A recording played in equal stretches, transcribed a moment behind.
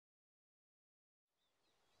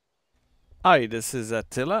Hi, this is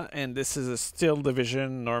Attila, and this is a Steel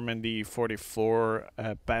Division Normandy 44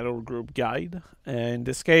 battle group guide. In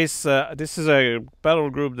this case, this is a battle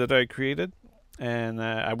group that I created, and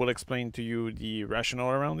I will explain to you the rationale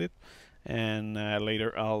around it, and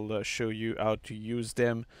later I'll show you how to use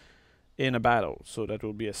them in a battle, so that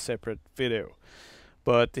will be a separate video.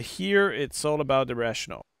 But here it's all about the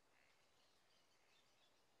rationale.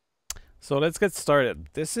 So let's get started.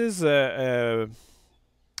 This is the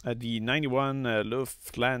 91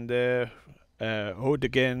 Luftlande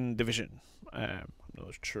Hodegen Division. I'm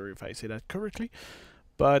not sure if I say that correctly,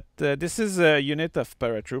 but this is a unit of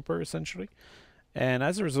paratrooper essentially. And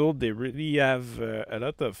as a result, they really have a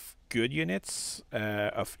lot of good units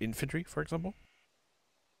of infantry, for example,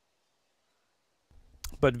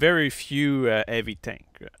 but very few heavy tank.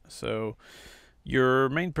 So your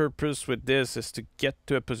main purpose with this is to get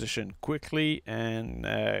to a position quickly and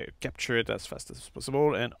capture it as fast as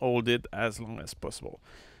possible and hold it as long as possible.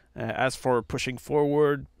 As for pushing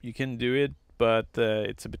forward, you can do it, but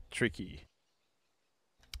it's a bit tricky.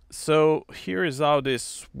 So here is how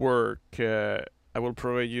this works. I will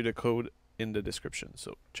provide you the code in the description,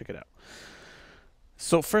 so check it out.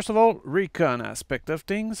 So first of all, recon aspect of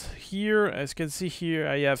things. Here, as you can see here,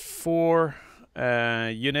 I have 4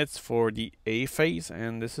 units for the A phase,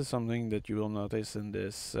 and this is something that you will notice in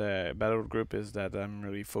this battle group is that I'm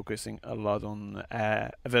really focusing a lot on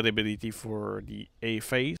availability for the A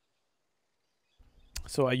phase.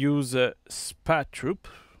 So I use a SPA troop.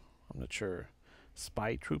 I'm not sure,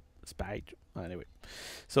 spy troop. Anyway,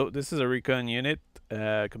 so this is a recon unit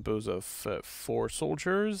composed of 4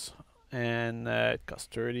 soldiers, and it costs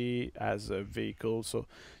 30 as a vehicle, so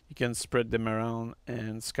you can spread them around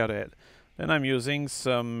and scout ahead. Then I'm using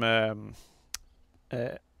some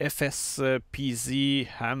FSPZ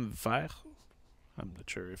Hamver. I'm not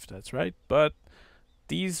sure if that's right, but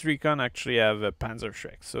these recon actually have a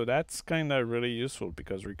Panzerschreck, so that's kind of really useful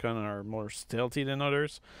because recon are more stealthy than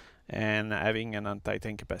others, and having an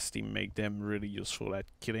anti-tank capacity make them really useful at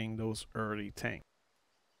killing those early tanks.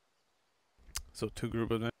 So 2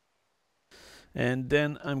 group of them. And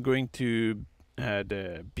then I'm going to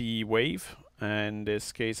the B wave. In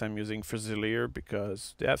this case, I'm using Fusilier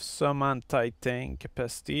because they have some anti-tank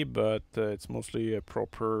capacity, but it's mostly a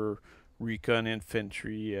proper recon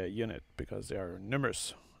infantry unit because they are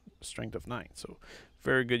numerous, strength of 9, so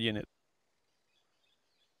very good unit.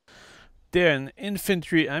 Then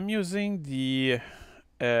infantry, I'm using the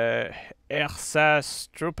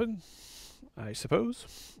Ersatstruppen, I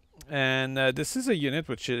suppose, and this is a unit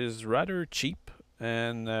which is rather cheap,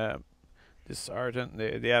 and disheartened.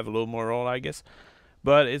 They have a little more roll, I guess,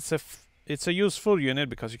 but it's a useful unit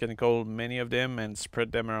because you can call many of them and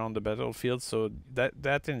spread them around the battlefield, so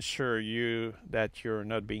that ensures you that you're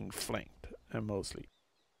not being flanked mostly.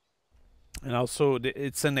 And also,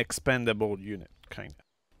 it's an expendable unit, kind of.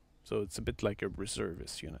 So it's a bit like a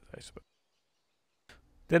reservist unit, I suppose.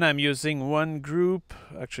 Then I'm using 1 group,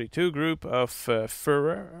 actually 2 group of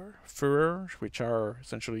Führer, which are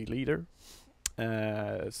essentially leader.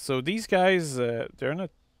 So these guys, they're not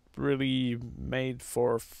really made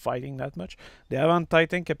for fighting that much. They have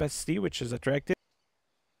anti-tank capacity, which is attractive.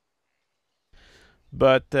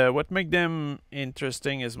 But what makes them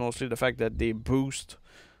interesting is mostly the fact that they boost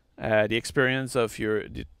the experience of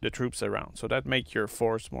the troops around. So that makes your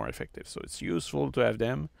force more effective. So it's useful to have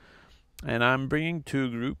them. And I'm bringing 2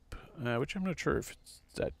 group, which I'm not sure if it's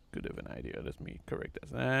that good of an idea. Let me correct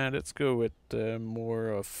that. Let's go with more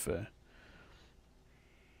of...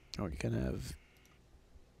 you can have...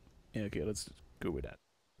 Yeah, okay, let's go with that.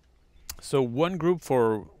 So 1 group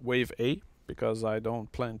for wave A, because I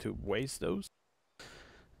don't plan to waste those.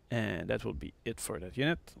 And that will be it for that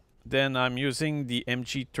unit. Then I'm using the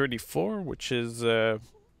MG34, which is the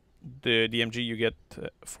MG you get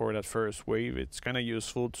for that first wave. It's kind of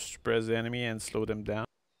useful to suppress the enemy and slow them down.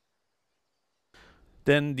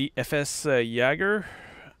 Then the FS Jaeger,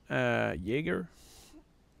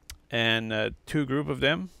 and 2 group of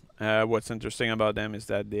them. What's interesting about them is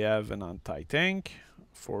that they have an anti-tank,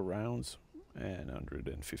 4 rounds, and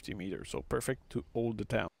 150 meters, so perfect to hold the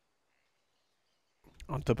town.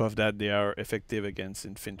 On top of that, they are effective against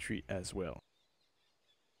infantry as well.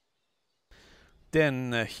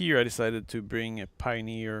 Then here I decided to bring a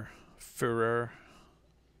Pioneer Führer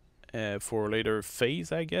for later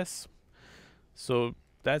phase, I guess. So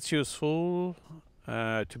that's useful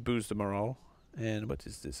to boost the morale. And what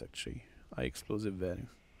is this actually? High explosive value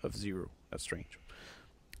of 0. That's strange.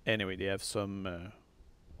 Anyway, they have some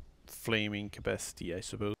flaming capacity, I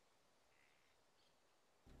suppose.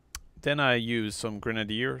 Then I use some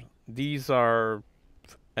Grenadier. These are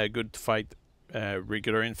a good fight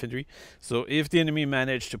regular infantry. So if the enemy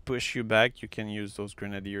managed to push you back, you can use those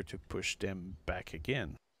grenadier to push them back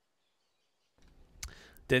again.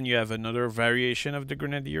 Then you have another variation of the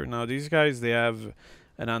grenadier. Now these guys, they have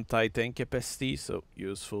an anti-tank capacity, so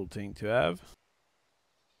useful thing to have.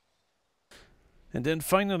 And then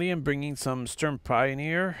finally, I'm bringing some Stern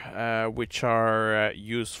Pioneer, which are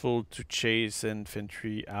useful to chase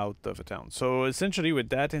infantry out of a town. So essentially, with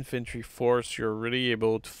that infantry force, you're really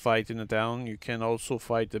able to fight in a town. You can also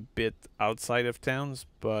fight a bit outside of towns,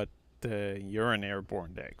 but you're an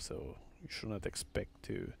airborne deck, so you should not expect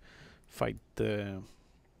to fight that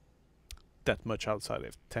much outside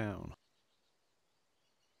of town.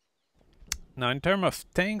 Now, in terms of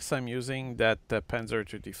tanks, I'm using that Panzer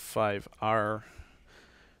 35R,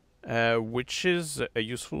 which is a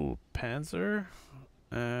useful panzer,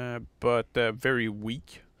 but very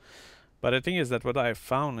weak. But the thing is that what I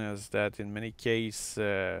found is that in many cases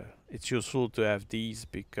it's useful to have these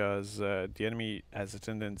because the enemy has a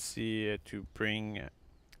tendency to bring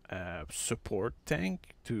support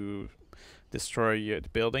tank to destroy the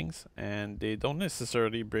buildings, and they don't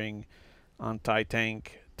necessarily bring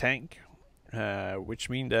anti-tank tank, which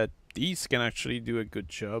means that these can actually do a good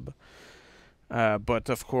job. But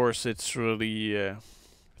of course, it's really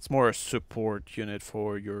it's more a support unit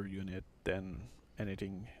for your unit than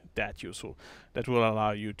anything that useful that will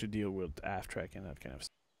allow you to deal with AFTRAC and that kind of stuff.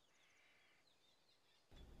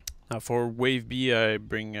 Now for Wave B, I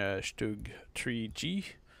bring Stug 3G.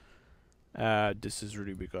 This is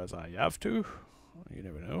really because I have to. You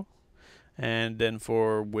never know. And then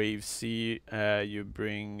for Wave C, you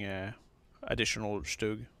bring additional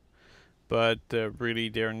Stug. But really,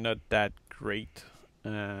 they're not that great.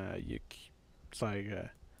 It's like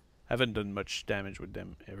haven't done much damage with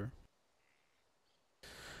them ever.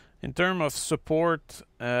 In terms of support,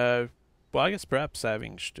 well, I guess perhaps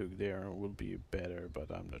having Stug there will be better, but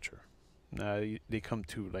I'm not sure. They come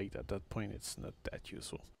too late. At that point, it's not that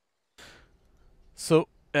useful. So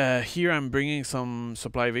here I'm bringing some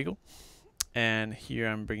supply vehicle, and here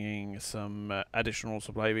I'm bringing some additional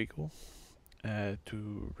supply vehicle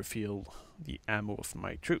to refill the ammo of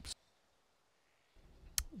my troops.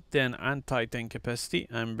 Then anti-tank capacity,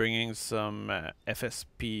 I'm bringing some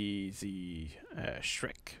FSPZ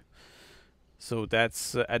Shrek. So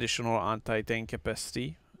that's additional anti-tank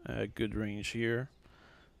capacity, good range here,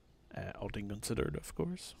 all things considered, of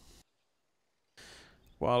course.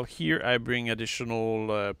 While here I bring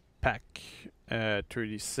additional pack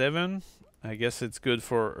 37. I guess it's good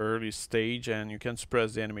for early stage, and you can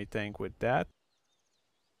suppress the enemy tank with that.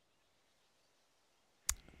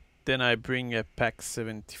 Then I bring a pack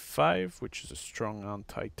 75, which is a strong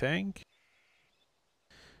anti-tank.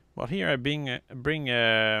 Well, here I bring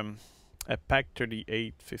a pack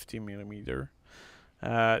 38 50mm.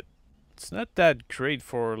 It's not that great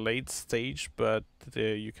for late stage, but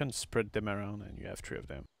you can spread them around, and you have 3 of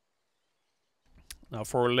them. Now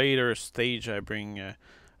for later stage, I bring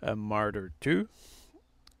a Martyr 2,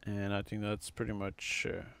 and I think that's pretty much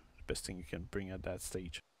the best thing you can bring at that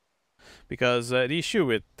stage. Because the issue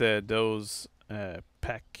with those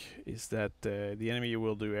pack is that the enemy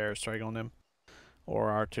will do airstrike on them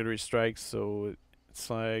or artillery strikes, so it's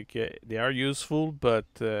like they are useful, but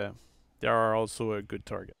they are also a good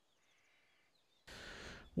target.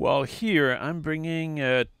 While here I'm bringing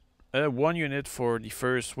one unit for the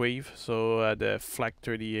first wave, so the Flak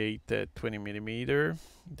 38 20mm.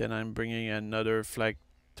 Then I'm bringing another Flak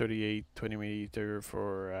 38 20mm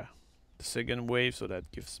for the second wave, so that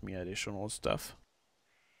gives me additional stuff.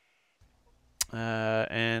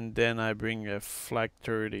 And then I bring a Flak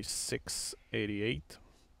 36 88.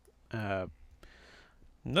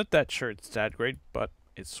 Not that sure it's that great, but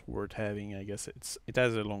it's worth having. I guess it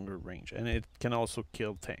has a longer range, and it can also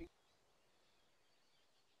kill tank.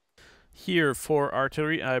 Here for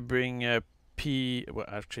artillery, I bring a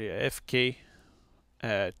FK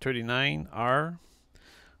 39R.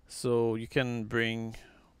 So you can bring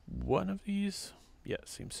one of these. Yeah,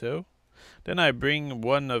 seems so. Then I bring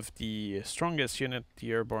one of the strongest unit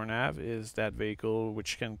the airborne have, is that vehicle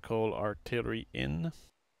which can call artillery in,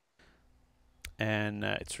 and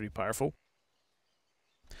it's really powerful.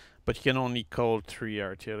 But you can only call 3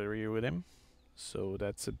 artillery with him, so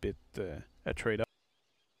that's a bit a trade-off.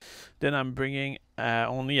 Then I'm bringing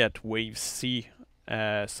only at wave C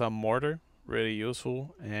some mortar, really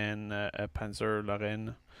useful, and a Panzer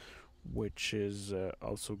Lorraine, which is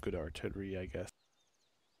also good artillery, I guess.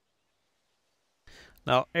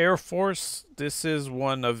 Now, Air Force, this is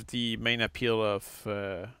one of the main appeal of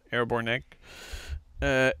Airborne Deck,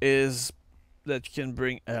 is that you can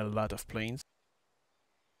bring a lot of planes.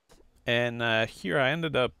 And here I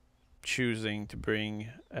ended up choosing to bring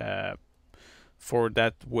for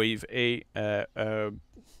that wave A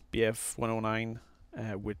BF 109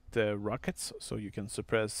 with rockets, so you can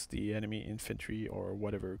suppress the enemy infantry or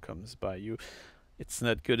whatever comes by you. It's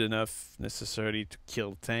not good enough necessarily to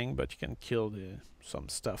kill tank, but you can kill some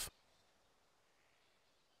stuff.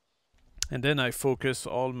 And then I focus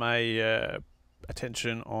all my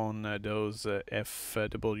attention on those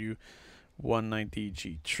FW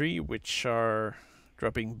 190G3, which are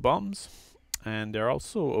dropping bombs, and they're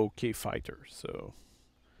also okay fighters. So,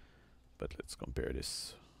 but let's compare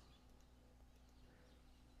this.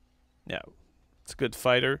 Yeah, it's a good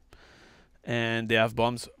fighter, and they have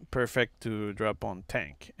bombs, perfect to drop on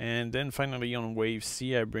tank. And then finally on wave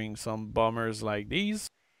C, I bring some bombers like these,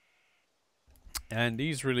 and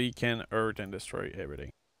these really can hurt and destroy everything.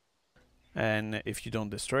 And if you don't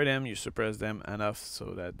destroy them, you suppress them enough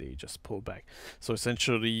so that they just pull back. So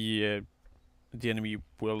essentially, the enemy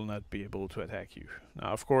will not be able to attack you.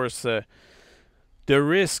 Now, of course, the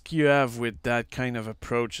risk you have with that kind of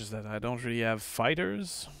approach is that I don't really have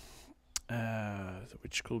fighters,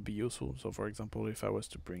 which could be useful. So, for example, if I was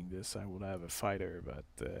to bring this, I would have a fighter, but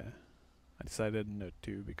I decided not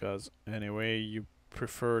to, because anyway, you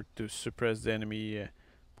prefer to suppress the enemy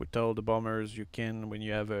with all the bombers you can when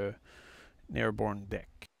you have an airborne deck.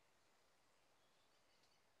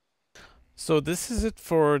 So this is it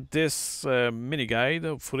for this mini guide.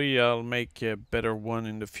 Hopefully I'll make a better one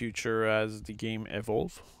in the future as the game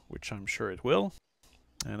evolves, which I'm sure it will.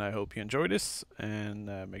 And I hope you enjoy this, and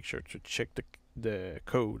make sure to check the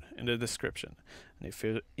code in the description. And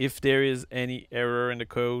if there is any error in the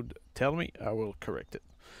code, tell me, I will correct it.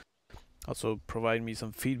 Also provide me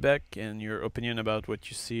some feedback and your opinion about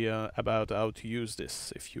what you see about how to use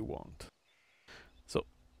this if you want. So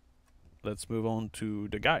let's move on to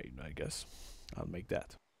the guide, I guess. I'll make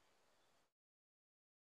that.